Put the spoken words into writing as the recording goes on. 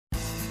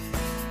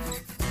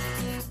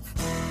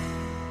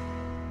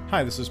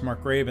Hi, this is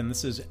Mark Graban.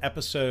 This is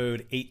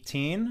episode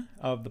 18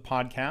 of the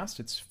podcast.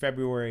 It's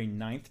February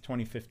 9th,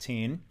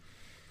 2015.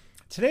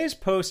 Today's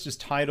post is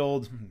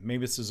titled,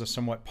 maybe this is a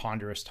somewhat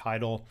ponderous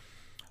title,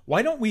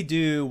 Why Don't We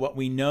Do What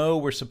We Know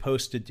We're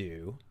Supposed to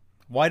Do?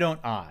 Why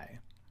Don't I?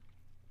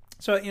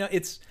 So,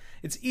 it's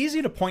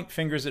easy to point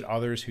fingers at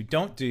others who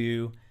don't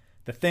do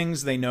the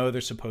things they know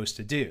they're supposed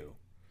to do.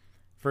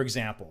 For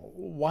example,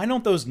 why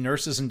don't those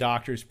nurses and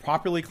doctors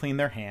properly clean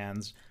their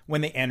hands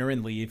when they enter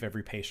and leave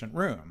every patient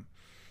room?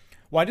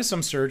 Why do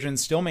some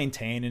surgeons still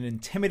maintain an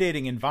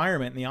intimidating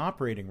environment in the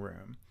operating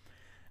room?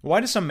 Why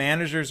do some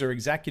managers or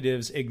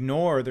executives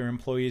ignore their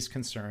employees'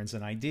 concerns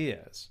and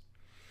ideas?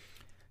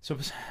 So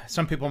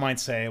some people might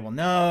say, well,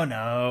 no,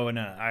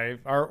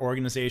 our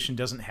organization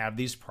doesn't have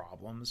these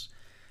problems.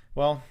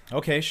 Well,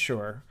 okay,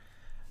 sure.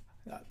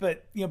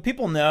 But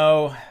people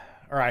know,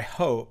 or I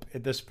hope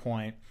at this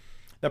point,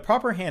 that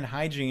proper hand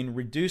hygiene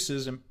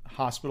reduces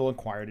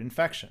hospital-acquired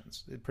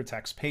infections. It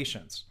protects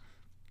patients.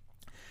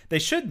 They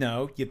should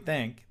know, you'd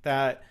think,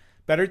 that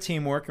better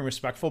teamwork and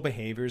respectful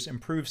behaviors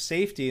improve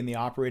safety in the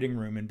operating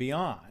room and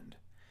beyond.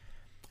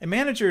 And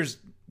managers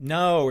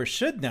know or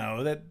should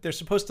know that they're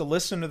supposed to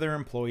listen to their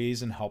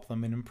employees and help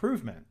them in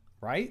improvement,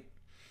 right?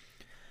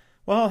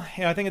 Well,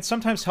 I think it's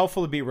sometimes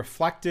helpful to be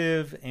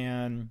reflective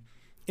and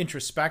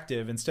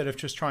introspective instead of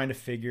just trying to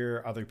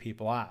figure other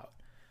people out.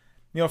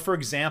 For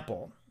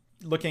example,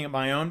 looking at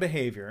my own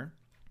behavior,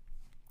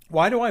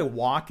 why do I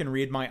walk and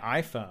read my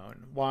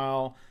iPhone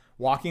while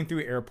walking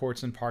through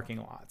airports and parking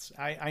lots?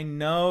 I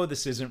know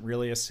this isn't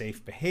really a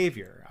safe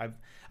behavior.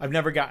 I've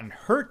never gotten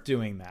hurt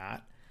doing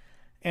that,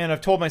 and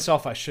I've told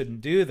myself I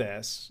shouldn't do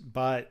this,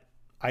 but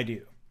I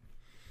do.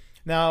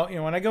 Now,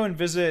 when I go and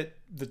visit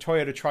the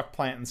Toyota truck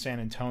plant in San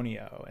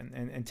Antonio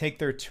and take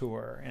their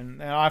tour,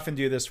 and I often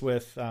do this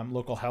with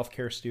local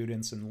healthcare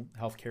students and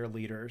healthcare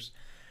leaders,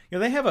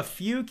 they have a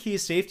few key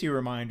safety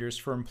reminders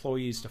for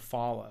employees to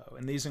follow,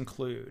 and these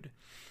include: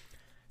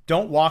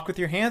 don't walk with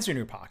your hands in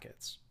your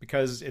pockets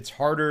because it's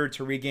harder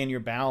to regain your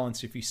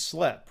balance if you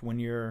slip when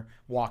you're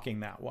walking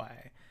that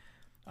way.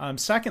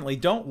 Secondly,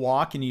 don't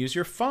walk and use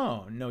your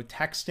phone. No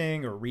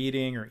texting or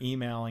reading or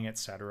emailing,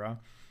 etc.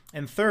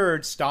 And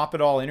third, stop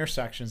at all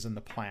intersections in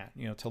the plant,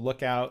 to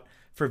look out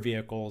for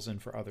vehicles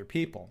and for other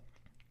people.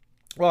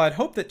 Well, I'd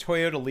hope that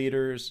Toyota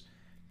leaders,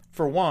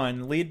 for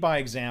one, lead by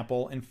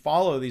example and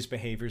follow these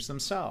behaviors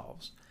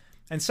themselves.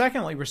 And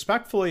secondly,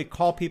 respectfully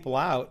call people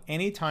out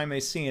anytime they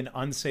see an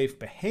unsafe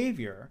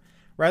behavior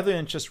rather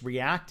than just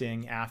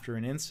reacting after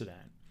an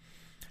incident.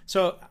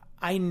 So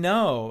I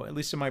know, at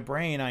least in my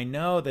brain, I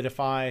know that if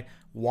I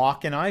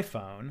walk an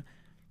iPhone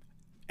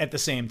at the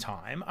same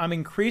time, I'm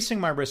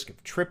increasing my risk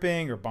of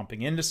tripping or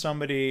bumping into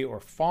somebody or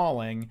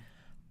falling,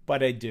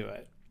 but I do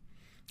it.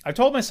 I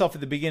told myself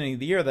at the beginning of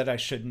the year that I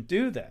shouldn't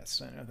do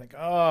this. And I think,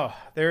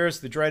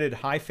 there's the dreaded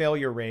high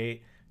failure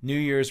rate New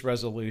Year's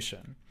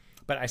resolution.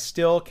 But I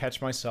still catch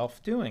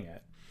myself doing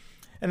it.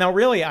 And now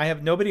really, I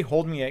have nobody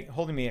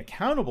holding me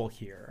accountable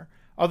here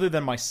other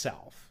than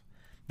myself.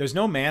 There's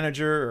no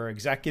manager or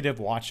executive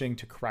watching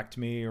to correct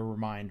me or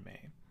remind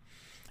me.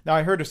 Now,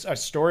 I heard a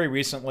story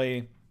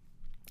recently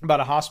about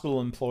a hospital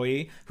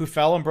employee who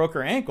fell and broke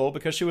her ankle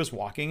because she was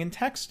walking and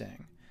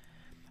texting.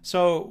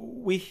 So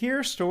we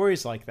hear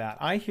stories like that.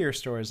 I hear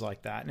stories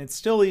like that. And it's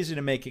still easy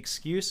to make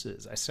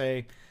excuses. I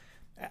say,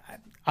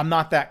 I'm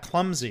not that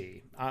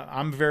clumsy.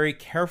 I'm very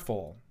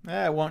careful.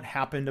 It won't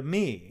happen to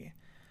me.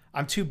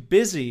 I'm too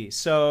busy.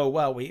 So,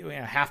 we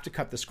have to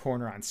cut this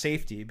corner on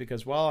safety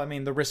because,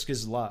 the risk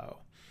is low.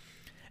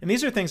 And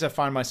these are things I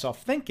find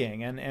myself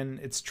thinking, and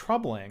it's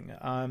troubling.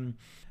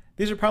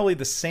 These are probably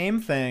the same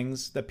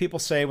things that people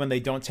say when they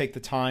don't take the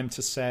time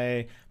to,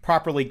 say,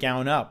 properly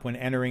gown up when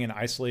entering an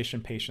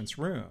isolation patient's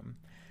room.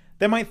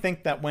 They might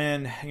think that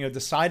when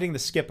deciding to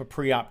skip a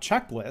pre-op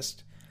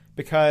checklist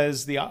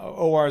because the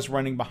OR is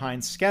running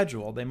behind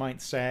schedule, they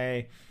might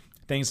say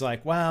things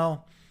like,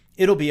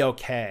 it'll be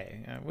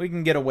okay. We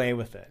can get away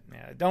with it.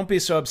 Don't be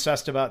so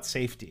obsessed about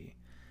safety.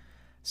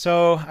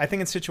 So I think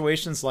in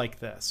situations like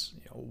this,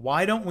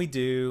 why don't we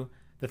do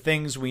the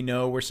things we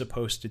know we're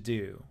supposed to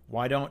do?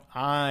 Why don't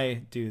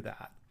I do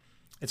that?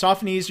 It's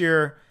often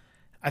easier,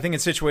 I think,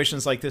 in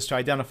situations like this to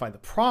identify the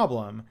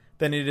problem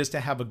than it is to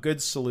have a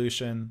good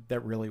solution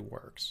that really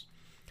works.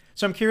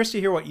 So I'm curious to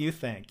hear what you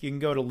think. You can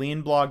go to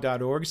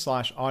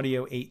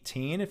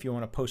leanblog.org/audio18 if you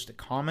want to post a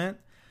comment.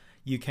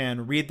 You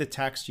can read the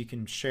text. You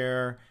can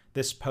share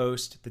this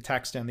post, the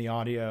text and the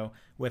audio,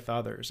 with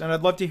others. And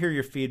I'd love to hear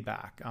your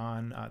feedback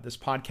on this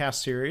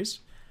podcast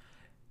series.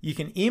 You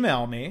can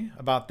email me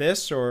about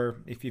this, or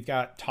if you've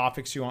got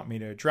topics you want me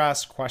to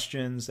address,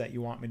 questions that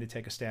you want me to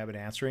take a stab at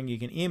answering, you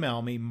can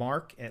email me,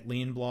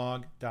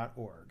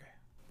 mark@leanblog.org.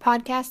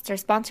 Podcasts are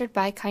sponsored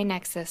by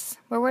KaiNexus,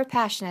 where we're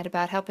passionate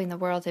about helping the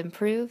world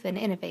improve and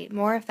innovate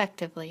more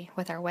effectively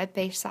with our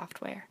web-based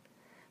software.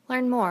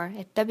 Learn more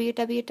at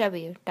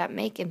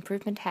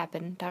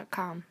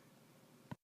www.makeimprovementhappen.com.